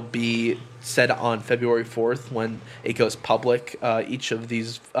said it'll be said on February 4th when it goes public. Each of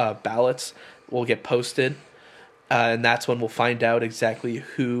these ballots will get posted, and that's when we'll find out exactly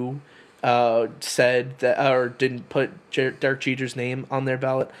who said that or didn't put Derek Jeter's name on their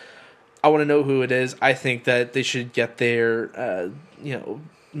ballot. I want to know who it is. I think that they should get their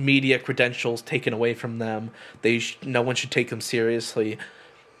media credentials taken away from them. No one should take them seriously.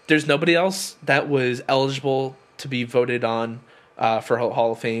 There's nobody else that was eligible to be voted on for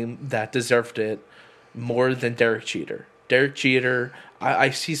Hall of Fame that deserved it more than Derek Jeter. Derek Jeter, I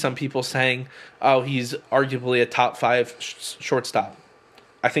see some people saying, oh, he's arguably a top 5 shortstop.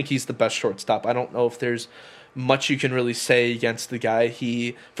 I think he's the best shortstop. I don't know if there's much you can really say against the guy.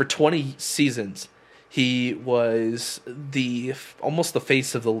 For 20 seasons, he was almost the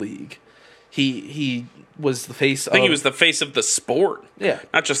face of the league. He was the face I think he was the face of the sport. Yeah.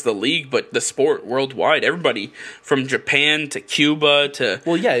 Not just the league, but the sport worldwide. Everybody from Japan to Cuba to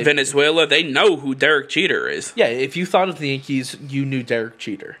Venezuela, they know who Derek Jeter is. Yeah, if you thought of the Yankees, you knew Derek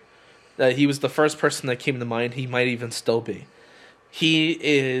Jeter. He was the first person that came to mind. He might even still be. He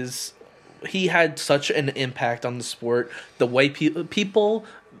had such an impact on the sport. The way people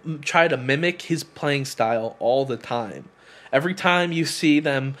try to mimic his playing style all the time. Every time you see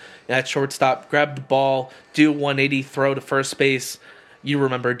them at shortstop, grab the ball, do 180, throw to first base, you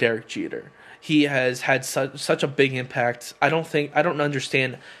remember Derek Jeter. He has had such a big impact. I don't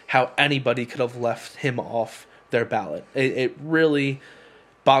understand how anybody could have left him off their ballot. It really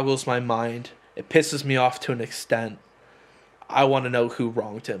boggles my mind. It pisses me off to an extent. I want to know who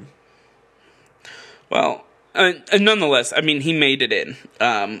wronged him. Well, nonetheless, I mean, he made it in.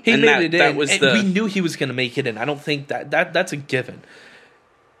 He made it in, and we knew he was going to make it in. I don't think that's a given.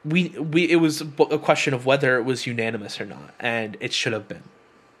 It was a question of whether it was unanimous or not, and it should have been.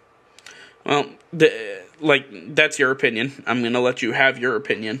 Well, that's your opinion. I'm going to let you have your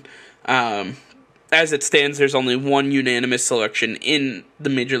opinion. As it stands, there's only one unanimous selection in the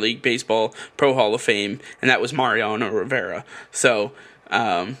Major League Baseball Pro Hall of Fame, and that was Mariano Rivera. So,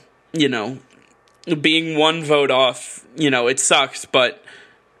 being one vote off, it sucks, but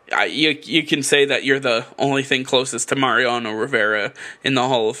you can say that you're the only thing closest to Mariano Rivera in the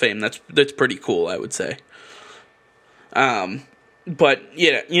Hall of Fame. That's pretty cool, I would say. But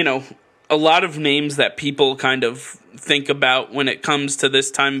yeah, a lot of names that people kind of think about when it comes to this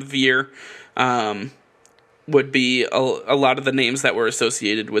time of year would be a lot of the names that were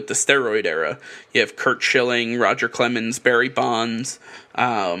associated with the steroid era. You have Curt Schilling, Roger Clemens, Barry Bonds,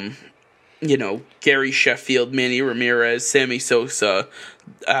 Gary Sheffield, Manny Ramirez, Sammy Sosa,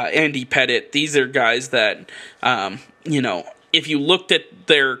 Andy Pettitte. These are guys that, if you looked at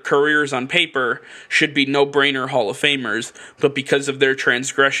their careers on paper, should be no-brainer Hall of Famers, but because of their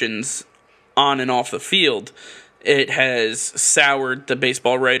transgressions on and off the field, it has soured the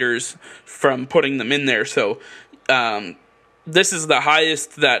baseball writers from putting them in there. So this is the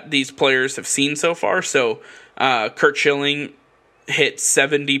highest that these players have seen so far. So Curt Schilling hit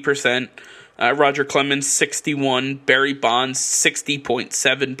 70%. Roger Clemens, 61%. Barry Bonds,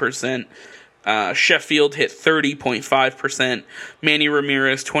 60.7%. Sheffield hit 30.5%. Manny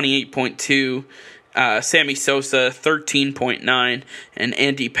Ramirez, 28.2%. Sammy Sosa, 13.9%. And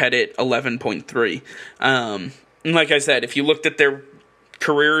Andy Pettitte, 11.3%. And like I said, if you looked at their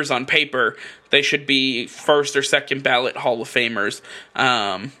careers on paper, they should be first or second ballot Hall of Famers.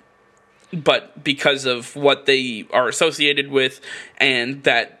 But because of what they are associated with and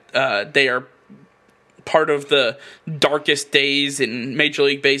that they are part of the darkest days in Major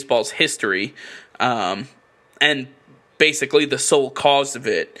League Baseball's history, and basically the sole cause of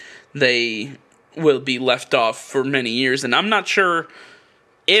it, they will be left off for many years. And I'm not sure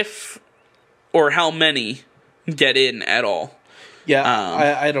if or how many get in at all.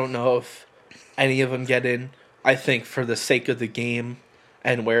 Yeah, I don't know if any of them get in. I think for the sake of the game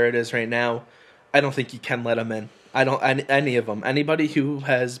and where it is right now, I don't think you can let them in. Any of them. Anybody who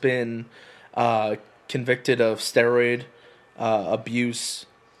has been convicted of steroid abuse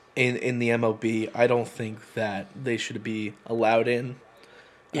in the MLB, I don't think that they should be allowed in.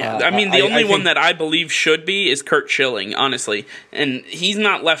 Yeah, the only one that I believe should be is Curt Schilling, honestly. And he's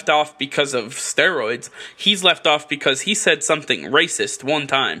not left off because of steroids. He's left off because he said something racist one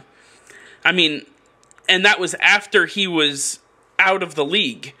time. And that was after he was out of the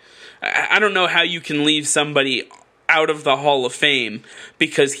league. I don't know how you can leave somebody out of the Hall of Fame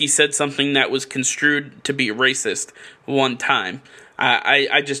because he said something that was construed to be racist one time.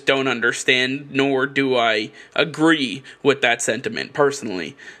 I just don't understand, nor do I agree with that sentiment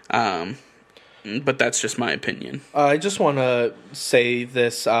personally. But that's just my opinion. I just want to say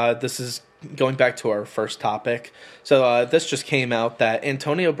this. This is going back to our first topic. So this just came out that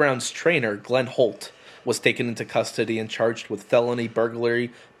Antonio Brown's trainer, Glenn Holt, was taken into custody and charged with felony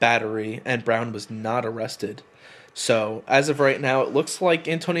burglary, battery, and Brown was not arrested. So as of right now, it looks like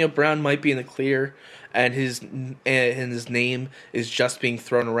Antonio Brown might be in the clear, and his name is just being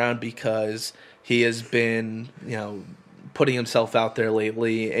thrown around because he has been, putting himself out there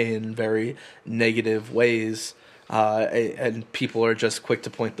lately in very negative ways, and people are just quick to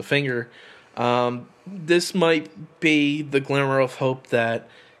point the finger. This might be the glimmer of hope that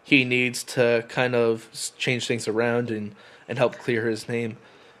he needs to kind of change things around and help clear his name.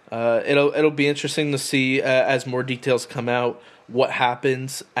 It'll be interesting to see as more details come out what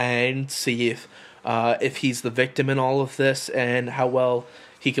happens and see if if he's the victim in all of this and how well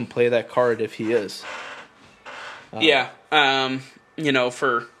he can play that card if he is. Yeah. You know,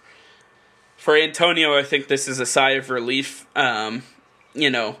 for Antonio, I think this is a sigh of relief. You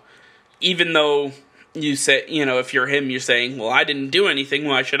know, even though you say, you know, if you're him, you're saying, well, I didn't do anything,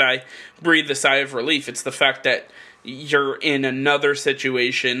 why should I breathe a sigh of relief? It's the fact that you're in another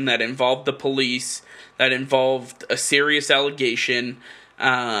situation that involved the police, that involved a serious allegation,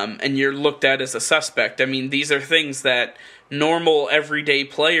 and you're looked at as a suspect. I mean, these are things that normal, everyday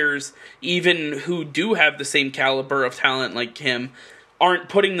players, even who do have the same caliber of talent like him, aren't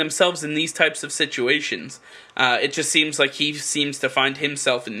putting themselves in these types of situations. It just seems like he seems to find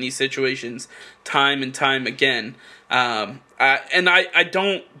himself in these situations time and time again. And I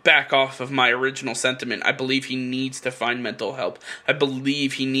don't back off of my original sentiment. I believe he needs to find mental help. I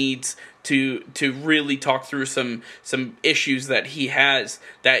believe he needs to really talk through some issues that he has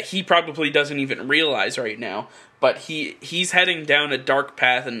that he probably doesn't even realize right now. But he's heading down a dark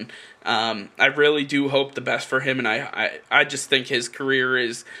path, and I really do hope the best for him. And I just think his career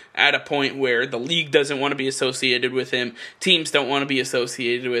is at a point where the league doesn't want to be associated with him, teams don't want to be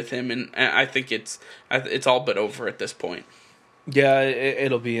associated with him, and I think it's all but over at this point. Yeah,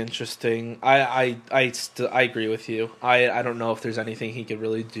 it'll be interesting. I agree with you. I don't know if there's anything he could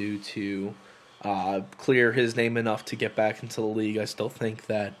really do to clear his name enough to get back into the league. I still think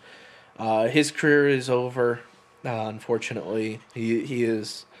that his career is over. Unfortunately, he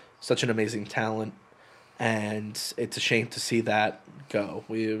is such an amazing talent, and it's a shame to see that go.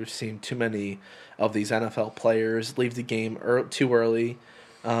 We've seen too many of these NFL players leave the game too early,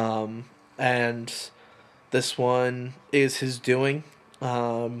 and this one is his doing.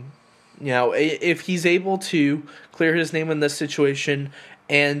 You know, if he's able to clear his name in this situation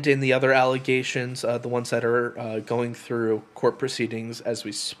and in the other allegations, the ones that are going through court proceedings as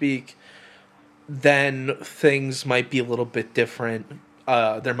we speak, then things might be a little bit different.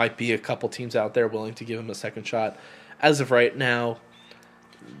 There might be a couple teams out there willing to give him a second shot. As of right now,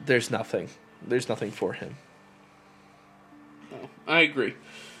 there's nothing. There's nothing for him. I agree.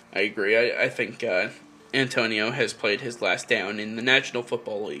 I think Antonio has played his last down in the National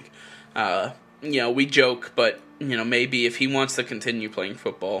Football League. You know, we joke, but you know, maybe if he wants to continue playing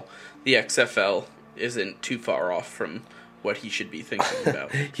football, the XFL isn't too far off from what he should be thinking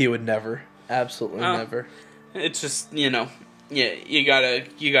about. He would never. Absolutely never. It's just, you know, yeah, you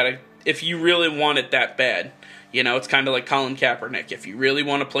gotta, if you really want it that bad, you know, it's kind of like Colin Kaepernick. If you really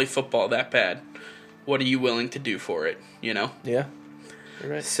want to play football that bad, what are you willing to do for it, you know? Yeah,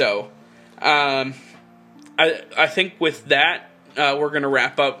 you're right. So, I think with that, we're going to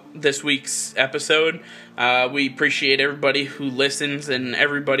wrap up this week's episode. We appreciate everybody who listens and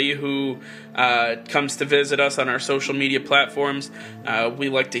everybody who comes to visit us on our social media platforms. We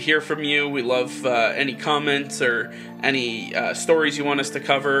like to hear from you. We love any comments or any stories you want us to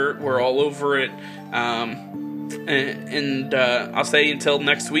cover. We're all over it. And I'll say until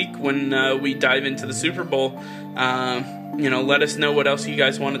next week when we dive into the Super Bowl, you know, let us know what else you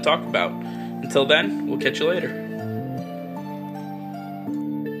guys want to talk about. Until then, we'll catch you later.